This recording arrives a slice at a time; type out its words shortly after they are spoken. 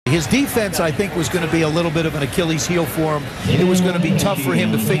His defense, I think, was going to be a little bit of an Achilles heel for him. It was going to be tough for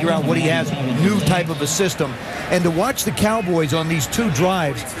him to figure out what he has, new type of a system. And to watch the Cowboys on these 2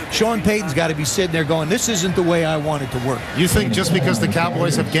 drives, Sean Payton's got to be sitting there going, this isn't the way I want it to work. You think just because the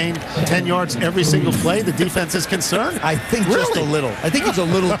Cowboys have gained 10 yards every single play, the defense is concerned? I think just a little. I think he's a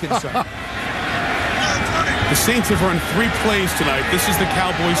little concerned. The Saints have run 3 plays tonight. This is the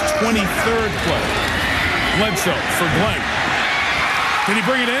Cowboys' 23rd play. Bledsoe for Glenn. Can he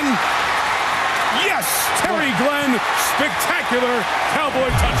bring it in? Yes! Terry Glenn, spectacular Cowboy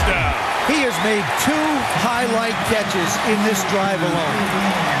touchdown. He has made 2 highlight catches in this drive alone.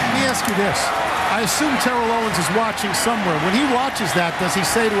 Let me ask you this. I assume Terrell Owens is watching somewhere. When he watches that, does he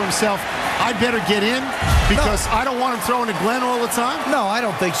say to himself, I better get in because I don't want him throwing to Glenn all the time? No, I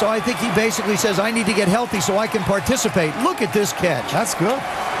don't think so. I think he basically says, I need to get healthy so I can participate. Look at this catch. That's good.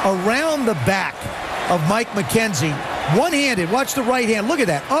 Around the back of Mike McKenzie, one-handed. Watch the right hand. Look at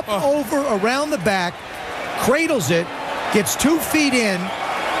that. Up, over, around the back, cradles it, gets 2 feet in,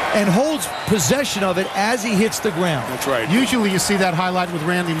 and holds possession of it as he hits the ground. That's right. Usually you see that highlight with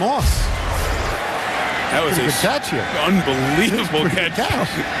Randy Moss. That was a good catch here. Unbelievable catch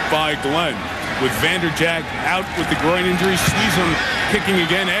by Glenn. With Vanderjagt out with the groin injury, Sleezem kicking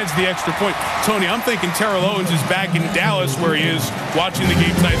again, adds the extra point. Tony, I'm thinking Terrell Owens is back in Dallas where he is watching the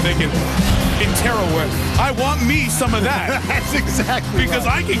game tonight thinking, in Terrell, I want me some of that. That's exactly because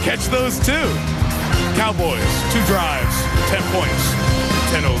right. I can catch those too. Cowboys, 2 drives, 10 points,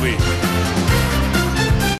 10-0 lead.